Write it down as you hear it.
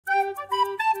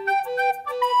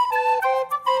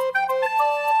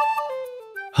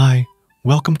Hi,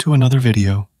 welcome to another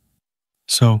video.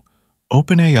 So,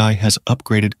 OpenAI has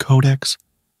upgraded Codex,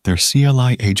 their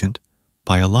CLI agent,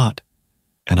 by a lot,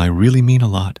 and I really mean a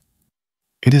lot.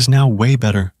 It is now way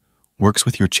better, works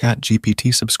with your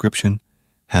ChatGPT subscription,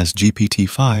 has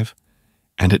GPT-5,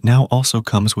 and it now also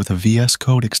comes with a VS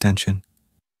Code extension.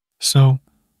 So,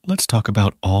 let's talk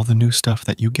about all the new stuff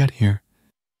that you get here,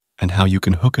 and how you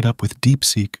can hook it up with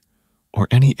DeepSeek or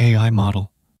any AI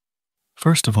model.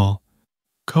 First of all,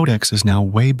 Codex is now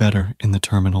way better in the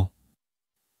terminal.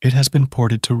 It has been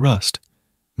ported to Rust,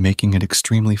 making it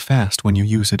extremely fast when you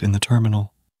use it in the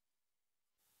terminal.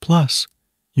 Plus,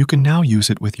 you can now use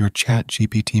it with your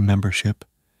ChatGPT membership,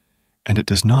 and it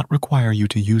does not require you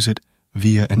to use it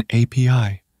via an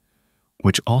API,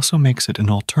 which also makes it an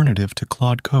alternative to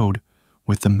Claude Code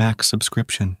with the Max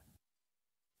subscription.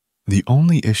 The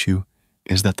only issue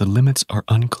is that the limits are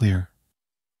unclear,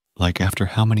 like after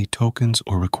how many tokens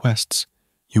or requests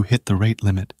you hit the rate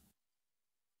limit.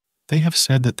 They have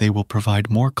said that they will provide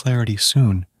more clarity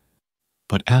soon,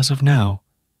 but as of now,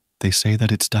 they say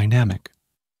that it's dynamic.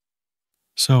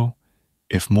 So,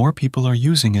 if more people are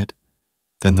using it,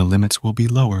 then the limits will be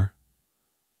lower,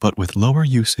 but with lower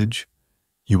usage,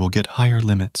 you will get higher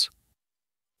limits.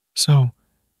 So,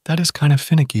 that is kind of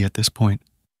finicky at this point.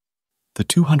 The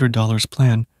 $200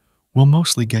 plan will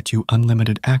mostly get you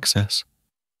unlimited access.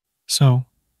 So,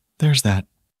 there's that.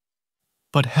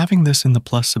 But having this in the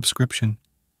Plus subscription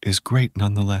is great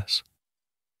nonetheless.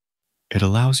 It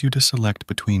allows you to select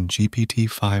between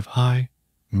GPT-5 High,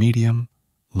 Medium,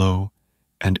 Low,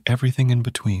 and everything in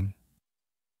between.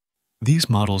 These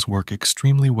models work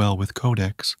extremely well with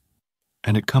Codex,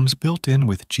 and it comes built in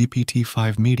with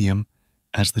GPT-5 Medium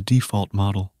as the default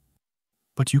model,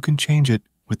 but you can change it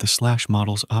with the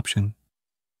 /models option.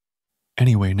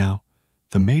 Anyway now,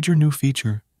 the major new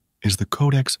feature is the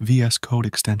Codex VS Code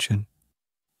extension,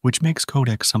 which makes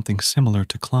Codex something similar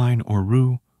to Klein or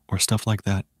Roo or stuff like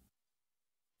that.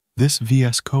 This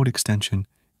VS Code extension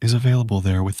is available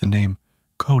there with the name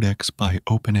Codex by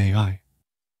OpenAI.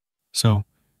 So,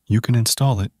 you can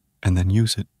install it and then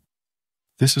use it.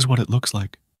 This is what it looks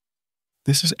like.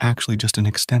 This is actually just an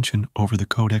extension over the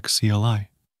Codex CLI.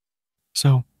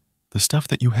 So, the stuff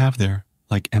that you have there,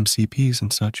 like MCPs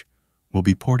and such, will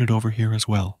be ported over here as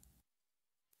well.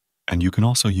 And you can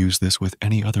also use this with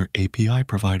any other API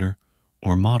provider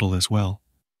or model as well,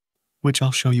 which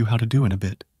I'll show you how to do in a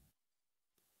bit.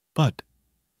 But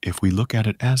if we look at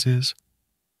it as is,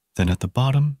 then at the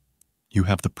bottom, you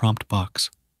have the prompt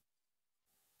box.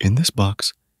 In this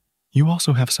box, you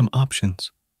also have some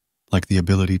options, like the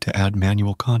ability to add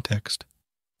manual context.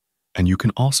 And you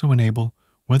can also enable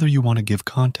whether you want to give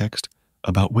context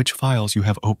about which files you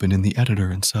have open in the editor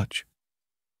and such.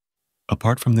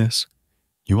 Apart from this,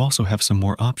 you also have some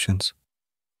more options.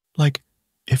 Like,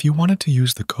 if you wanted to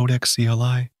use the Codex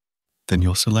CLI, then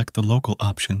you'll select the local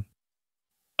option.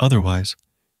 Otherwise,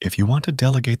 if you want to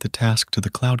delegate the task to the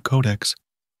Cloud Codex,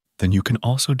 then you can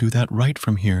also do that right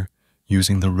from here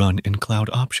using the Run in Cloud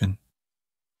option.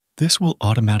 This will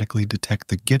automatically detect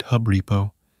the GitHub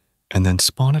repo and then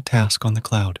spawn a task on the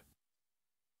cloud.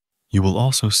 You will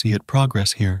also see it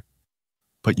progress here,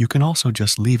 but you can also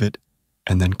just leave it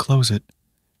and then close it,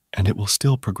 and it will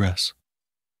still progress.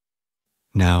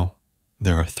 Now,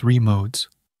 there are 3 modes.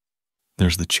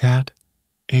 There's the chat,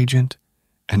 agent,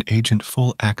 and agent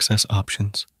full access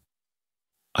options.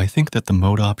 I think that the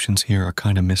mode options here are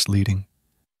kind of misleading,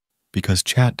 because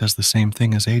chat does the same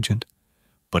thing as agent,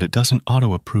 but it doesn't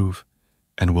auto-approve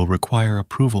and will require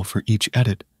approval for each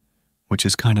edit, which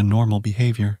is kind of normal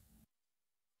behavior.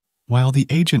 While the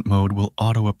agent mode will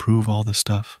auto-approve all the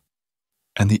stuff,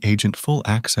 and the agent full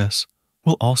access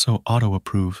will also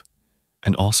auto-approve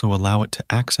and also allow it to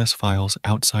access files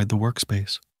outside the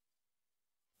workspace.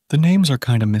 The names are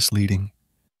kind of misleading,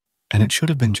 and it should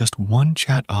have been just one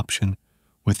chat option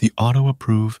with the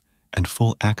auto-approve and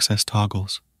full access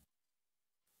toggles.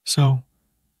 So,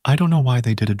 I don't know why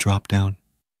they did a drop-down.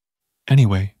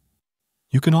 Anyway,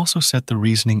 you can also set the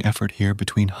reasoning effort here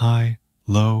between high,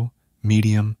 low,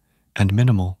 medium, and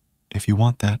minimal if you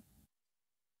want that.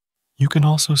 You can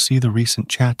also see the recent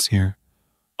chats here,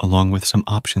 along with some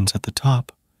options at the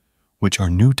top, which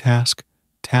are New Task,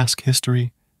 Task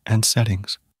History, and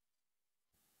Settings.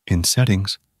 In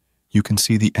Settings, you can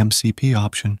see the MCP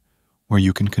option where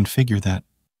you can configure that.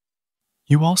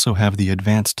 You also have the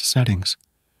Advanced Settings,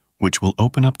 which will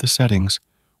open up the settings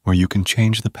where you can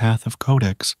change the path of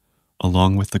Codex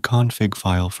along with the config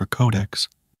file for Codex.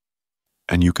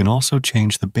 And you can also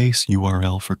change the base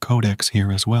URL for Codex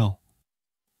here as well.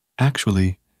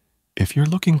 Actually, if you're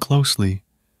looking closely,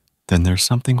 then there's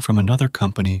something from another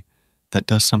company that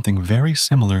does something very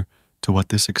similar to what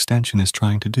this extension is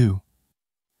trying to do,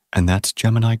 and that's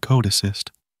Gemini Code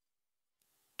Assist.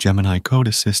 Gemini Code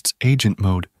Assist's agent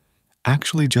mode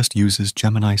actually just uses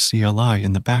Gemini CLI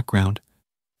in the background,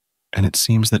 and it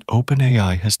seems that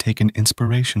OpenAI has taken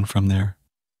inspiration from there.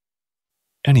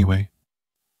 Anyway,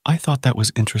 I thought that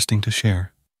was interesting to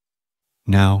share.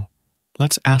 Now,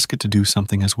 let's ask it to do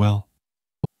something as well.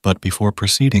 But before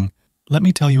proceeding, let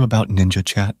me tell you about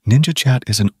NinjaChat. NinjaChat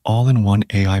is an all-in-one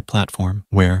AI platform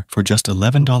where, for just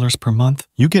 $11 per month,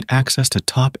 you get access to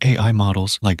top AI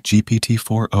models like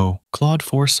GPT-4o, Claude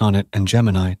 4 Sonnet, and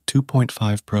Gemini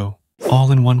 2.5 Pro,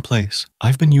 all in one place.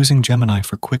 I've been using Gemini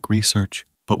for quick research,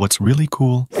 but what's really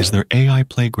cool is their AI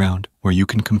playground, where you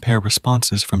can compare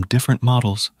responses from different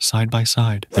models side by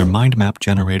side. Their mind map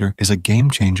generator is a game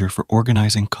changer for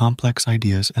organizing complex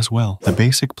ideas as well. The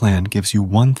basic plan gives you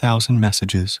 1,000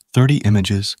 messages, 30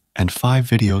 images, and 5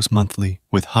 videos monthly,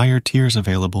 with higher tiers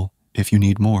available if you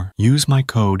need more. Use my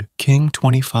code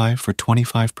KING25 for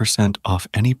 25% off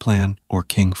any plan, or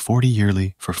KING40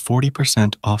 yearly for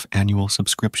 40% off annual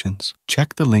subscriptions.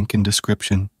 Check the link in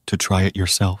description to try it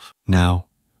yourself. Now,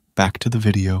 back to the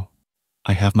video.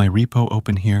 I have my repo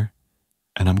open here,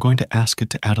 and I'm going to ask it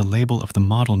to add a label of the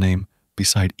model name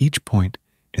beside each point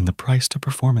in the price to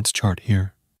performance chart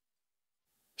here.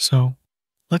 So,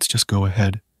 let's just go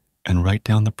ahead and write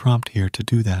down the prompt here to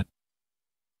do that.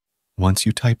 Once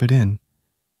you type it in,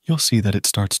 you'll see that it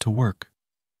starts to work.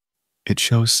 It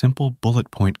shows simple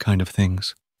bullet point kind of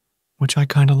things, which I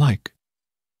kind of like.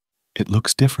 It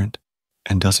looks different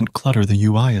and doesn't clutter the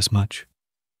UI as much.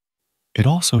 It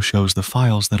also shows the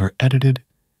files that are edited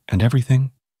and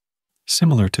everything,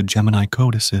 similar to Gemini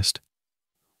Code Assist,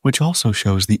 which also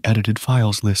shows the edited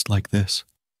files list like this.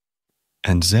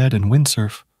 And Zed and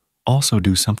Windsurf also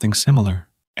do something similar.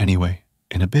 Anyway,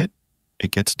 in a bit,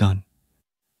 it gets done.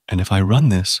 And if I run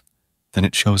this, then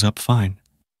it shows up fine.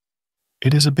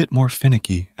 It is a bit more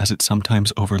finicky as it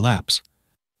sometimes overlaps,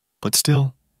 but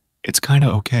still, it's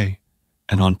kinda okay,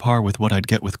 and on par with what I'd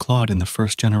get with Claude in the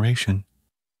first generation.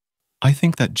 I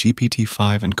think that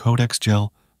GPT-5 and Codex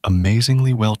gel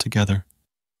amazingly well together,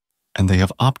 and they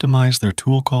have optimized their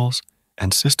tool calls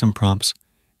and system prompts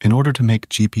in order to make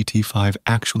GPT-5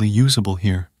 actually usable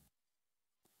here.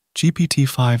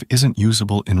 GPT-5 isn't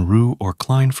usable in Roo or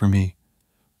Klein for me,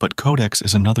 but Codex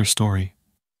is another story.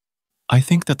 I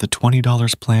think that the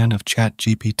 $20 plan of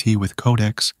ChatGPT with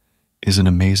Codex is an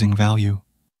amazing value.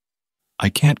 I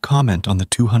can't comment on the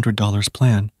 $200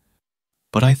 plan,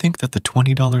 but I think that the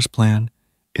 $20 plan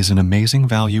is an amazing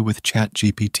value with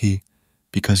ChatGPT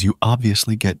because you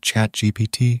obviously get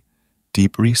ChatGPT,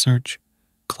 deep research,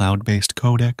 cloud-based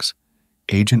Codex,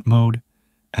 agent mode,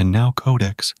 and now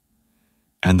Codex.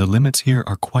 And the limits here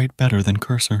are quite better than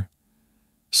Cursor.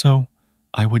 So,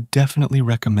 I would definitely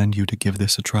recommend you to give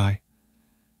this a try.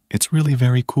 It's really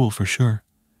very cool for sure.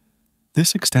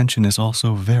 This extension is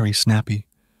also very snappy,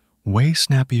 way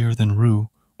snappier than Roo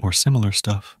or similar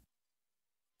stuff.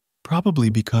 Probably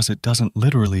because it doesn't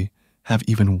literally have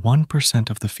even 1%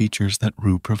 of the features that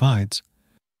Roo provides.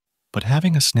 But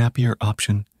having a snappier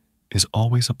option is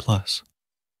always a plus.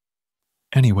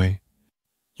 Anyway,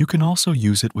 you can also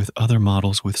use it with other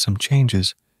models with some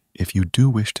changes if you do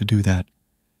wish to do that,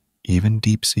 even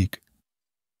DeepSeek.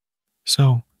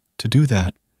 So, to do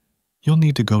that, you'll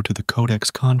need to go to the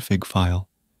Codex config file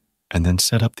and then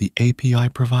set up the API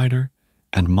provider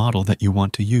and model that you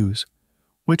want to use,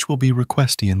 which will be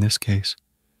Requesty in this case,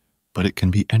 but it can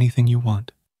be anything you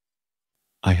want.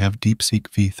 I have Deepseek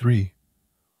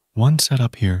V3.1 set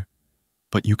up here,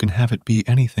 but you can have it be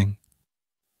anything.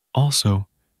 Also,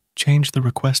 change the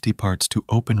Requesty parts to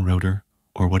OpenRouter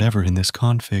or whatever in this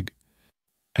config,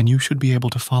 and you should be able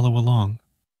to follow along.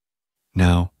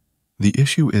 Now, the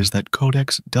issue is that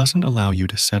Codex doesn't allow you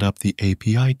to set up the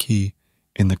API key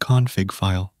in the config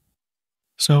file,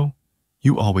 so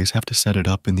you always have to set it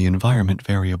up in the environment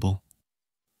variable.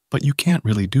 But you can't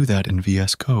really do that in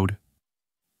VS Code.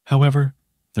 However,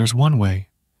 there's one way,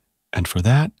 and for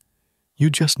that, you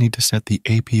just need to set the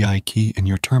API key in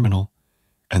your terminal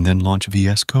and then launch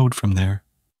VS Code from there.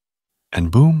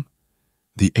 And boom,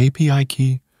 the API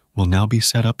key will now be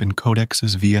set up in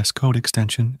Codex's VS Code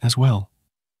extension as well.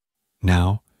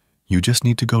 Now, you just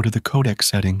need to go to the Codex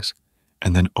settings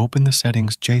and then open the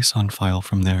settings JSON file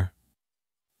from there.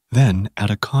 Then add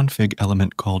a config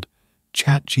element called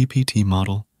ChatGPT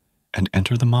model and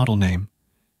enter the model name,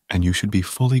 and you should be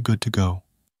fully good to go.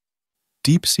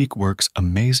 DeepSeek works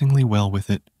amazingly well with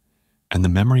it, and the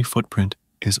memory footprint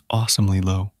is awesomely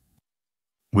low.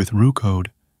 With Roo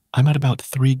code, I'm at about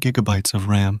 3 GB of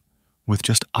RAM with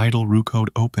just idle Roo code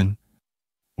open,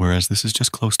 whereas this is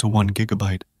just close to 1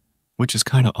 gigabyte, which is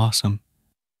kind of awesome.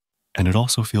 And it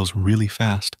also feels really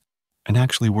fast and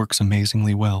actually works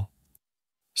amazingly well.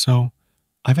 So,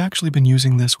 I've actually been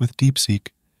using this with DeepSeek,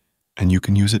 and you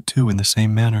can use it too in the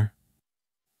same manner.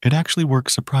 It actually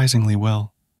works surprisingly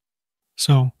well.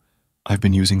 So, I've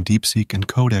been using DeepSeek and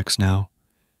Codex now,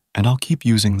 and I'll keep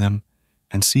using them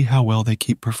and see how well they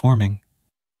keep performing.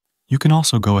 You can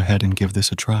also go ahead and give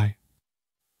this a try.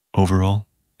 Overall,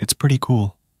 it's pretty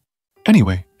cool.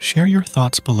 Anyway, share your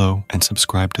thoughts below and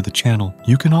subscribe to the channel.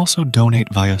 You can also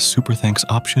donate via Super Thanks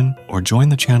option or join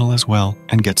the channel as well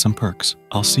and get some perks.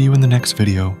 I'll see you in the next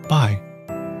video. Bye.